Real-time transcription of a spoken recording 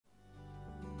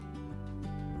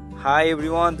Hi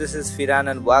everyone, this is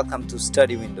Firan and welcome to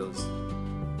Study Windows.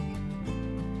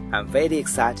 I'm very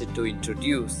excited to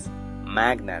introduce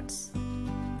magnets.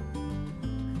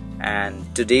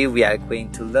 And today we are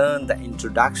going to learn the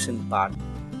introduction part,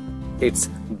 its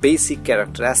basic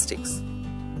characteristics.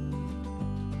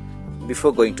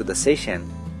 Before going to the session,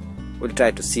 we'll try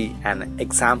to see an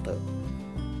example.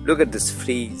 Look at this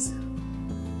freeze,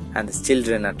 and these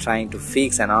children are trying to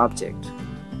fix an object.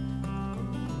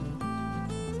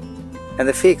 And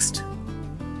they fixed.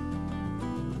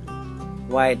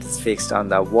 Why it is fixed on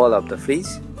the wall of the fridge?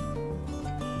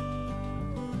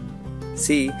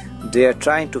 See, they are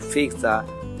trying to fix the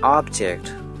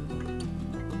object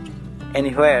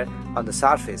anywhere on the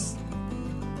surface.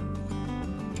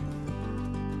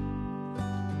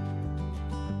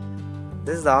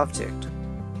 This is the object.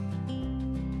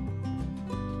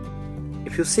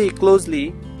 If you see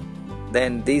closely,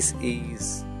 then this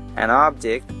is an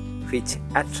object which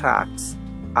attracts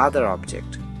other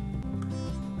object,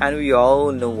 and we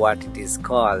all know what it is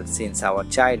called since our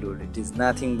childhood. It is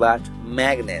nothing but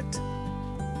magnet.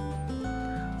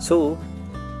 So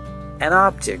an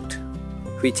object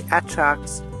which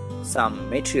attracts some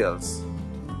materials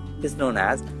is known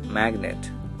as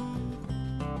magnet.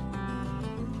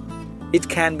 It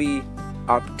can be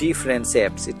of different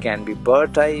shapes. It can be burr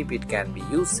type, it can be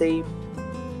U shape,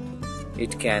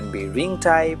 it can be ring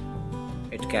type,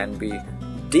 it can be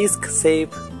disc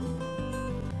shape.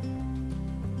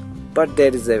 But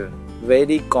there is a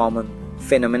very common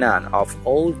phenomenon of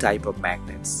all type of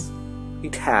magnets.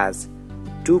 It has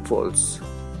two poles,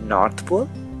 north pole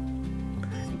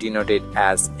denoted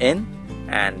as N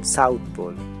and south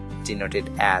pole denoted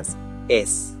as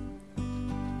S.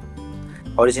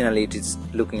 Originally it is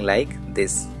looking like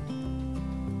this.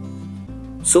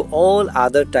 So all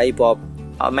other type of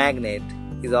a magnet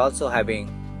is also having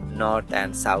north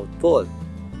and south pole.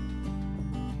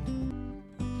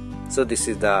 So this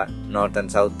is the north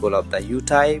and south pole of the U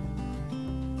type.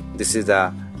 This is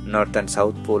the north and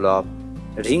south pole of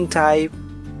ring type,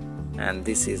 and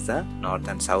this is the north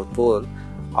and south pole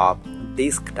of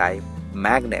disc type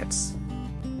magnets.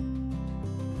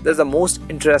 The most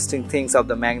interesting things of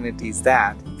the magnet is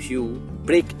that if you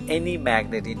break any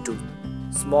magnet into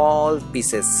small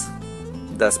pieces,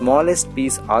 the smallest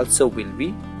piece also will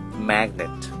be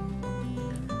magnet,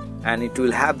 and it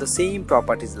will have the same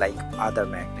properties like other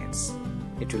magnets.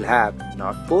 It will have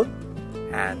north pole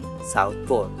and south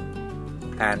pole,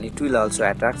 and it will also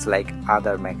attract like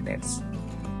other magnets.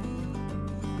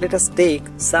 Let us take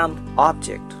some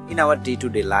object in our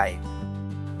day-to-day life,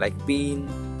 like pin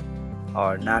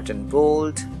or nut and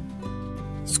bolt,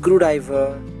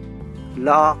 screwdriver,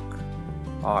 lock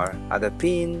or other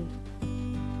pin,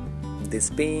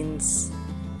 these pins,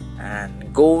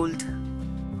 and gold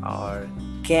or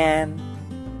can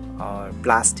or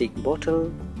plastic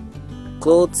bottle,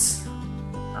 clothes,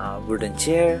 wooden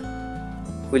chair.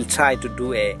 We'll try to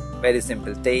do a very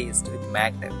simple test with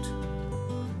magnet.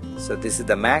 So this is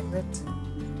the magnet,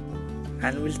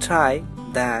 and we'll try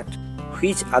that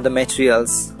which other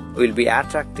materials will be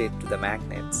attracted to the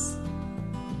magnets.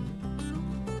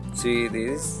 See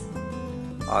this,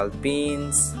 all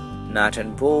pins, nut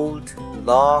and bolt,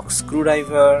 lock,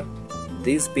 screwdriver,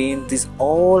 these pins, these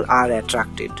all are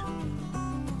attracted.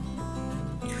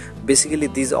 Basically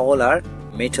these all are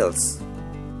metals,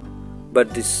 but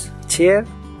this chair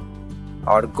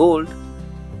or gold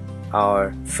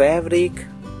or fabric,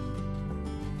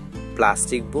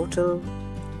 plastic bottle,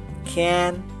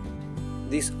 can,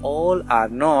 these all are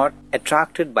not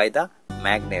attracted by the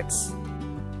magnets.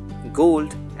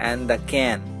 Gold and the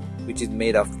can, which is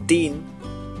made of tin,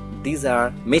 these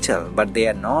are metal, but they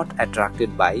are not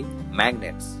attracted by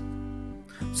magnets.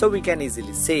 So we can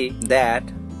easily say that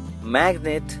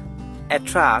magnet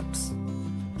attracts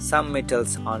some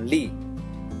metals only.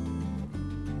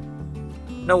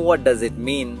 Now what does it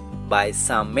mean by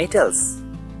some metals?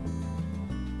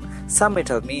 Some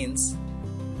metal means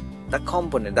the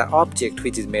component, the object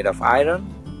which is made of iron,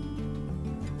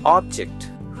 object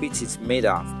which is made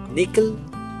of nickel,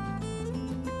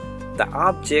 the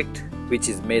object which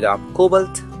is made of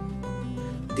cobalt.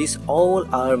 These all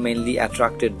are mainly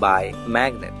attracted by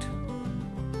magnet.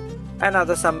 And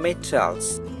other some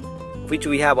metals which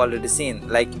we have already seen,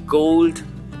 like gold,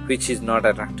 which is not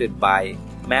attracted by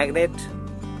magnet,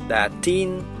 the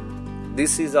tin,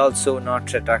 this is also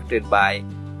not attracted by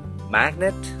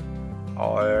magnet,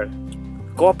 or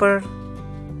copper,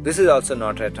 this is also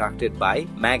not attracted by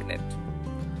magnet.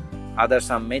 Other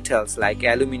some metals like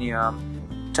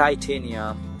aluminium,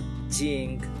 titanium,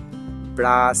 zinc,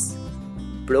 brass,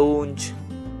 bronze,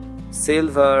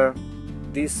 silver,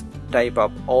 these type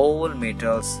of all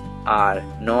metals are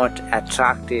not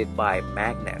attracted by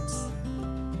magnets.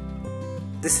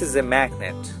 This is a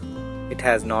magnet. It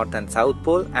has north and south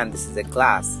pole, and this is a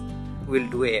glass. We'll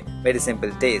do a very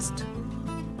simple test.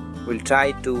 We'll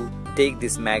try to take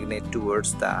this magnet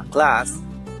towards the glass.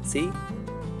 See,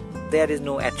 there is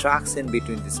no attraction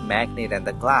between this magnet and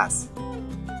the glass.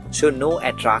 So no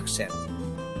attraction.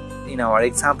 In our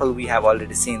example, we have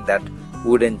already seen that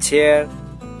wooden chair,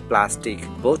 plastic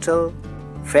bottle,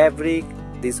 fabric,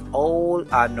 these all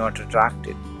are not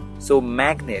attracted. So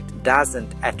magnet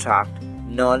doesn't attract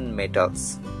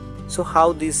non-metals. So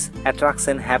how this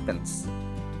attraction happens?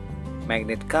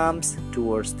 Magnet comes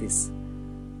towards this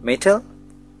metal,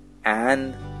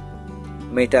 and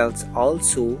metals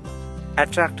also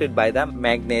attracted by the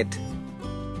magnet.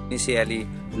 Initially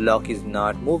lock is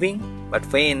not moving, but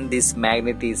when this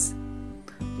magnet is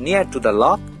near to the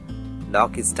lock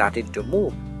is started to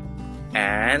move,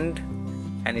 and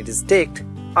it is sticked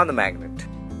on the magnet.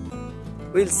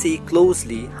 We'll see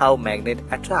closely how magnet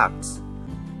attracts.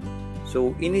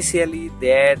 So initially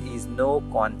there is no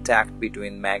contact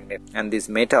between magnet and these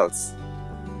metals.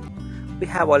 We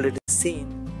have already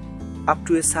seen up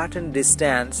to a certain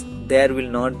distance there will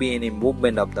not be any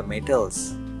movement of the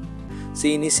metals.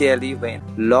 See, initially when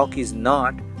lock is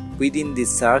not within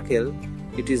this circle,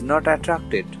 it is not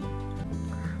attracted.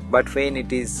 But when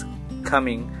it is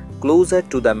coming closer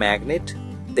to the magnet,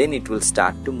 then it will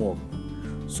start to move.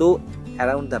 So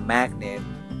around the magnet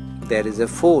there is a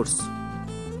force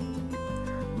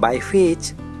by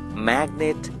which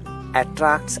magnet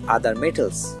attracts other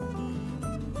metals.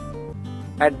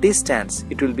 At distance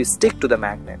it will be stick to the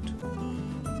magnet.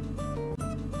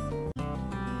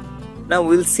 Now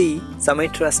we'll see some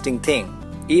interesting thing.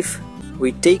 If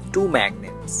we take two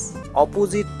magnets,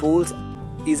 opposite poles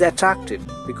is attracted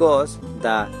because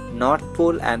the north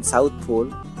pole and south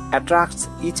pole attracts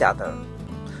each other.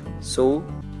 So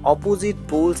opposite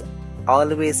poles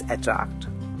always attract.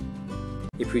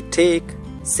 If we take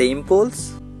same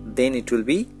poles, then it will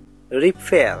be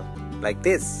repel, like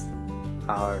this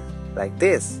or like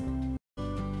this.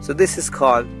 So this is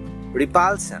called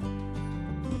repulsion.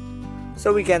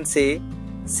 So we can say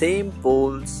same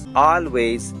poles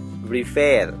always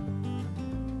repel.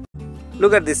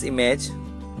 Look at this image.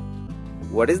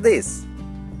 What is this?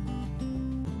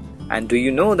 And do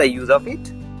you know the use of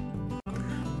it?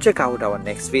 Check out our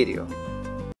next video.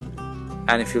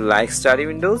 And if you like study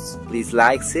windows, please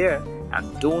like, share,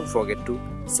 and don't forget to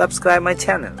subscribe my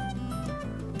channel.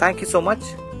 Thank you so much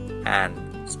and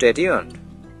stay tuned.